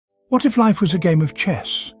What if life was a game of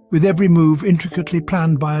chess, with every move intricately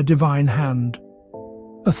planned by a divine hand?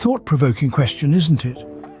 A thought-provoking question, isn't it?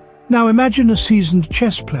 Now imagine a seasoned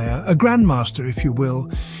chess player, a grandmaster if you will.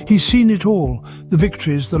 He's seen it all, the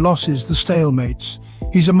victories, the losses, the stalemates.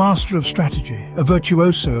 He's a master of strategy, a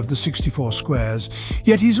virtuoso of the 64 squares.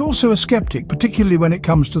 Yet he's also a skeptic, particularly when it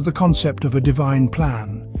comes to the concept of a divine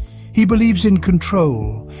plan. He believes in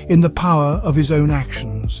control, in the power of his own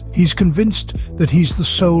actions. He's convinced that he's the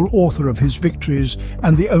sole author of his victories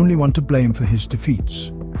and the only one to blame for his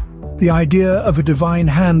defeats. The idea of a divine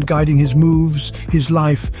hand guiding his moves, his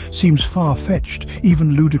life, seems far-fetched,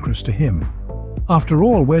 even ludicrous to him. After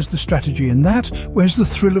all, where's the strategy in that? Where's the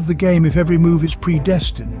thrill of the game if every move is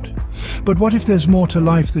predestined? But what if there's more to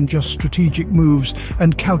life than just strategic moves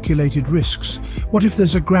and calculated risks? What if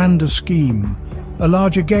there's a grander scheme, a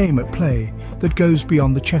larger game at play that goes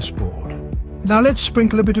beyond the chessboard? Now let's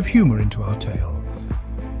sprinkle a bit of humor into our tale.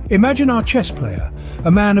 Imagine our chess player,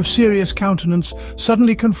 a man of serious countenance,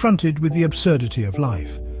 suddenly confronted with the absurdity of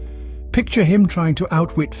life. Picture him trying to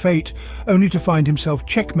outwit fate, only to find himself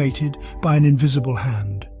checkmated by an invisible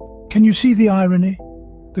hand. Can you see the irony?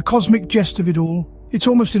 The cosmic jest of it all? It's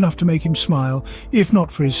almost enough to make him smile, if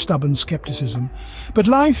not for his stubborn skepticism. But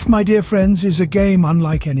life, my dear friends, is a game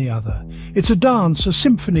unlike any other. It's a dance, a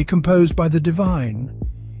symphony composed by the divine.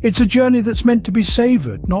 It's a journey that's meant to be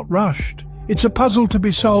savoured, not rushed. It's a puzzle to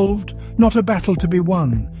be solved, not a battle to be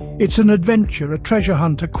won. It's an adventure, a treasure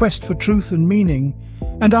hunt, a quest for truth and meaning.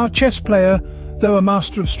 And our chess player, though a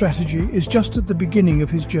master of strategy, is just at the beginning of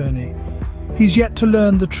his journey. He's yet to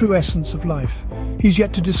learn the true essence of life. He's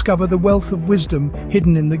yet to discover the wealth of wisdom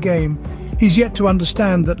hidden in the game. He's yet to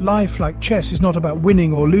understand that life, like chess, is not about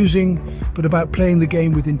winning or losing, but about playing the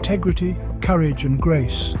game with integrity, courage and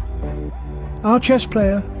grace. Our chess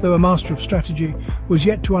player, though a master of strategy, was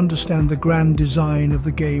yet to understand the grand design of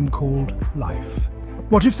the game called life.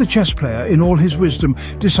 What if the chess player, in all his wisdom,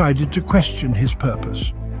 decided to question his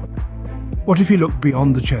purpose? What if he looked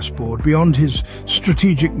beyond the chessboard, beyond his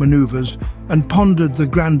strategic maneuvers, and pondered the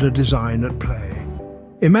grander design at play?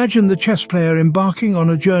 Imagine the chess player embarking on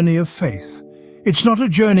a journey of faith. It's not a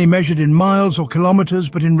journey measured in miles or kilometers,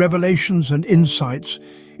 but in revelations and insights.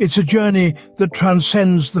 It's a journey that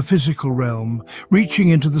transcends the physical realm, reaching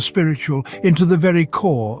into the spiritual, into the very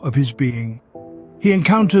core of his being. He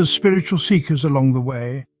encounters spiritual seekers along the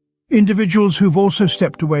way, individuals who've also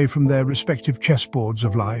stepped away from their respective chessboards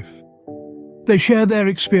of life. They share their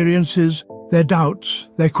experiences, their doubts,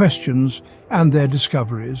 their questions, and their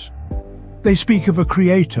discoveries. They speak of a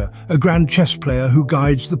creator, a grand chess player who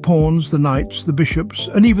guides the pawns, the knights, the bishops,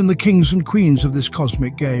 and even the kings and queens of this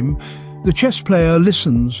cosmic game. The chess player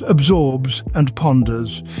listens, absorbs, and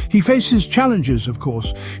ponders. He faces challenges, of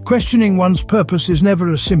course. Questioning one's purpose is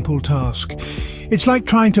never a simple task. It's like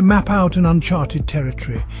trying to map out an uncharted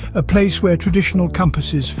territory, a place where traditional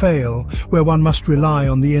compasses fail, where one must rely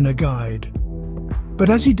on the inner guide. But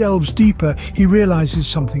as he delves deeper, he realizes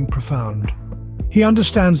something profound. He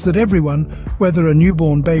understands that everyone, whether a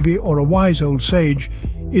newborn baby or a wise old sage,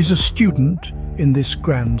 is a student in this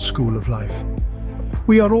grand school of life.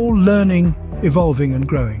 We are all learning, evolving and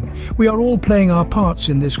growing. We are all playing our parts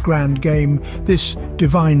in this grand game, this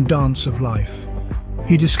divine dance of life.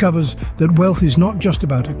 He discovers that wealth is not just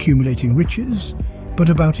about accumulating riches, but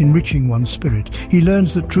about enriching one's spirit. He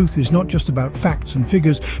learns that truth is not just about facts and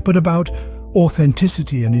figures, but about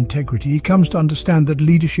authenticity and integrity. He comes to understand that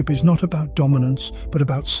leadership is not about dominance, but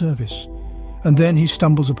about service. And then he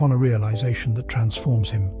stumbles upon a realization that transforms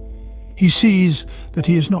him. He sees that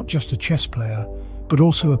he is not just a chess player, but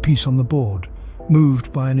also a piece on the board,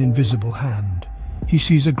 moved by an invisible hand. He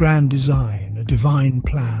sees a grand design, a divine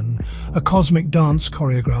plan, a cosmic dance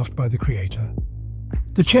choreographed by the Creator.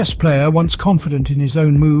 The chess player, once confident in his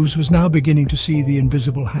own moves, was now beginning to see the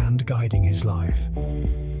invisible hand guiding his life.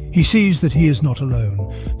 He sees that he is not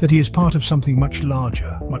alone, that he is part of something much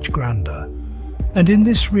larger, much grander. And in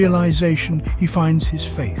this realization, he finds his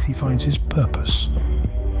faith, he finds his purpose.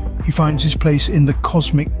 He finds his place in the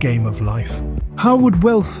cosmic game of life. How would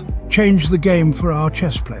wealth change the game for our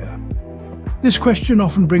chess player? This question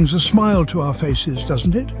often brings a smile to our faces,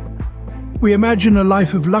 doesn't it? We imagine a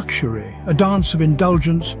life of luxury, a dance of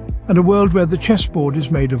indulgence, and a world where the chessboard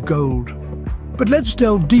is made of gold. But let's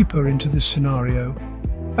delve deeper into this scenario.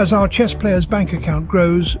 As our chess player's bank account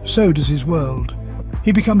grows, so does his world.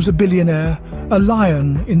 He becomes a billionaire, a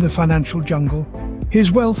lion in the financial jungle.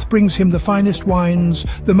 His wealth brings him the finest wines,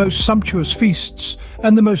 the most sumptuous feasts,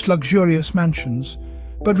 and the most luxurious mansions.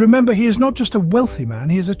 But remember, he is not just a wealthy man,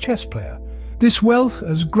 he is a chess player. This wealth,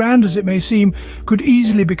 as grand as it may seem, could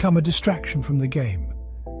easily become a distraction from the game.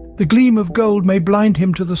 The gleam of gold may blind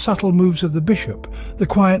him to the subtle moves of the bishop, the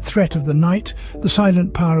quiet threat of the knight, the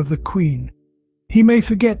silent power of the queen. He may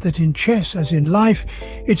forget that in chess, as in life,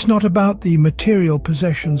 it's not about the material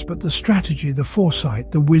possessions but the strategy, the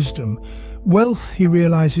foresight, the wisdom. Wealth, he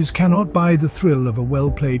realizes, cannot buy the thrill of a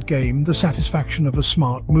well-played game, the satisfaction of a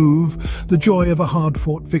smart move, the joy of a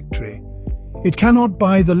hard-fought victory. It cannot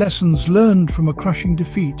buy the lessons learned from a crushing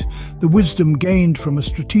defeat, the wisdom gained from a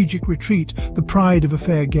strategic retreat, the pride of a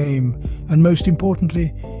fair game, and most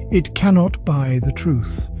importantly, it cannot buy the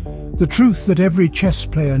truth. The truth that every chess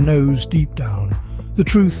player knows deep down. The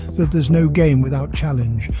truth that there's no game without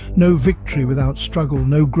challenge, no victory without struggle,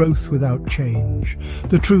 no growth without change.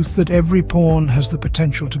 The truth that every pawn has the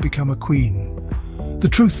potential to become a queen. The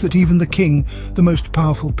truth that even the king, the most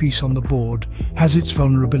powerful piece on the board, has its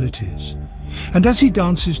vulnerabilities. And as he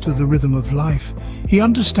dances to the rhythm of life, he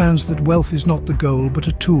understands that wealth is not the goal but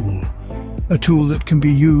a tool that can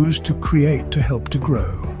be used to create, to help to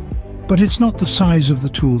grow. But it's not the size of the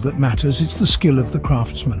tool that matters, it's the skill of the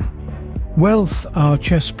craftsman. Wealth, our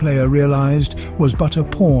chess player realized, was but a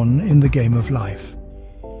pawn in the game of life.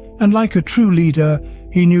 And like a true leader,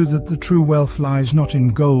 he knew that the true wealth lies not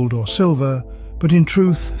in gold or silver, but in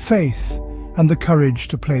truth, faith, and the courage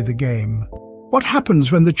to play the game. What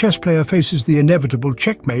happens when the chess player faces the inevitable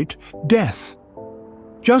checkmate, death?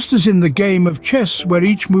 Just as in the game of chess, where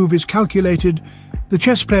each move is calculated, the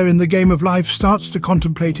chess player in the game of life starts to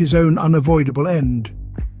contemplate his own unavoidable end.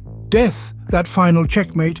 Death, that final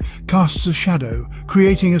checkmate, casts a shadow,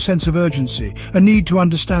 creating a sense of urgency, a need to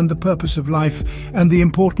understand the purpose of life and the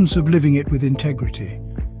importance of living it with integrity.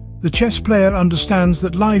 The chess player understands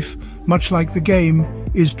that life, much like the game,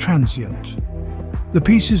 is transient. The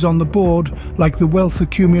pieces on the board, like the wealth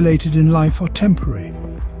accumulated in life, are temporary.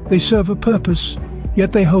 They serve a purpose,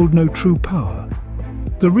 yet they hold no true power.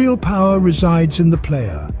 The real power resides in the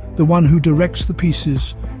player, the one who directs the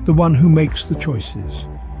pieces, the one who makes the choices.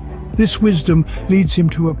 This wisdom leads him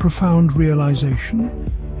to a profound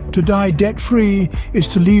realization. To die debt-free is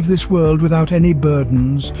to leave this world without any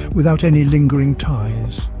burdens, without any lingering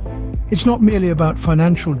ties. It's not merely about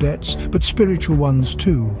financial debts, but spiritual ones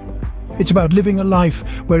too. It's about living a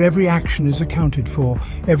life where every action is accounted for,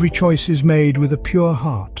 every choice is made with a pure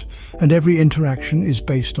heart, and every interaction is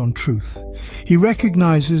based on truth. He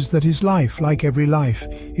recognizes that his life, like every life,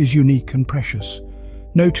 is unique and precious.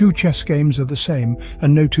 No two chess games are the same,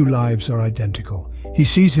 and no two lives are identical. He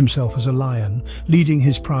sees himself as a lion, leading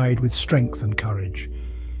his pride with strength and courage.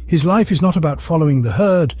 His life is not about following the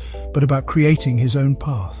herd, but about creating his own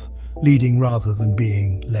path, leading rather than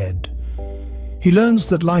being led. He learns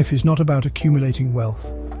that life is not about accumulating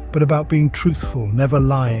wealth, but about being truthful, never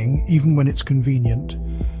lying, even when it's convenient.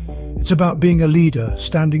 It's about being a leader,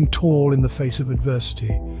 standing tall in the face of adversity,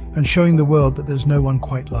 and showing the world that there's no one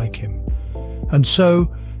quite like him. And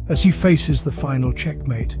so, as he faces the final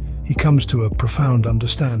checkmate, he comes to a profound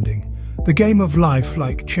understanding. The game of life,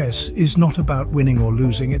 like chess, is not about winning or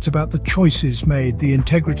losing. It's about the choices made, the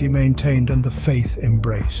integrity maintained, and the faith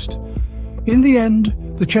embraced. In the end,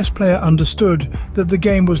 the chess player understood that the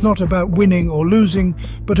game was not about winning or losing,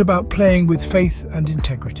 but about playing with faith and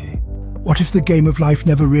integrity. What if the game of life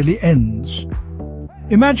never really ends?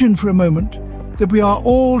 Imagine for a moment that we are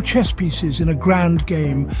all chess pieces in a grand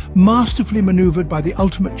game, masterfully maneuvered by the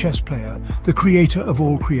ultimate chess player, the creator of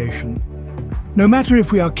all creation. No matter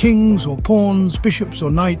if we are kings or pawns, bishops or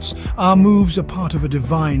knights, our moves are part of a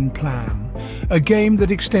divine plan, a game that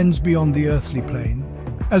extends beyond the earthly plane.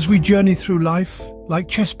 As we journey through life, like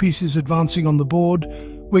chess pieces advancing on the board,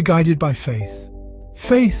 we're guided by faith.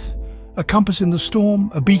 Faith, a compass in the storm,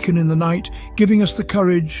 a beacon in the night, giving us the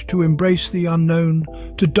courage to embrace the unknown,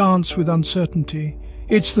 to dance with uncertainty.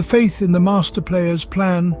 It's the faith in the master player's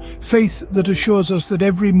plan, faith that assures us that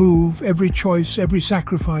every move, every choice, every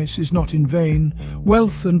sacrifice is not in vain.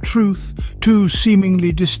 Wealth and truth, two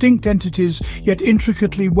seemingly distinct entities, yet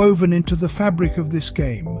intricately woven into the fabric of this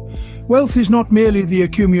game. Wealth is not merely the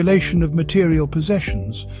accumulation of material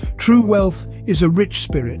possessions. True wealth is a rich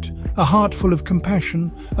spirit, a heart full of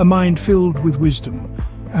compassion, a mind filled with wisdom.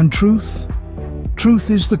 And truth?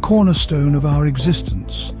 Truth is the cornerstone of our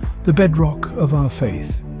existence, the bedrock of our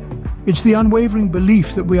faith. It's the unwavering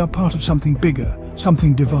belief that we are part of something bigger,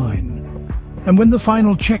 something divine. And when the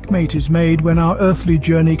final checkmate is made, when our earthly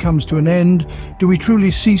journey comes to an end, do we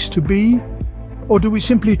truly cease to be? Or do we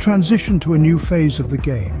simply transition to a new phase of the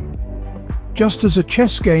game? Just as a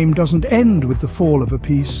chess game doesn't end with the fall of a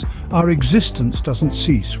piece, our existence doesn't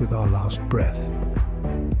cease with our last breath.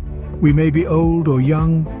 We may be old or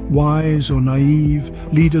young, wise or naive,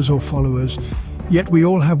 leaders or followers, yet we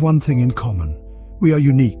all have one thing in common. We are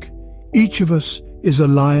unique. Each of us is a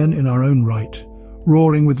lion in our own right,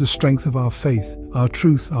 roaring with the strength of our faith, our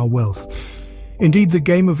truth, our wealth. Indeed, the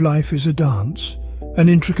game of life is a dance, an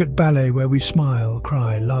intricate ballet where we smile,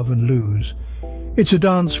 cry, love and lose. It's a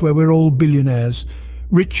dance where we're all billionaires,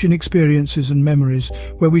 rich in experiences and memories,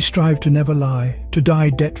 where we strive to never lie, to die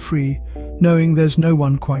debt-free, knowing there's no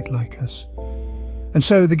one quite like us. And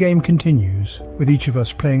so the game continues, with each of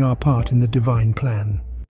us playing our part in the divine plan.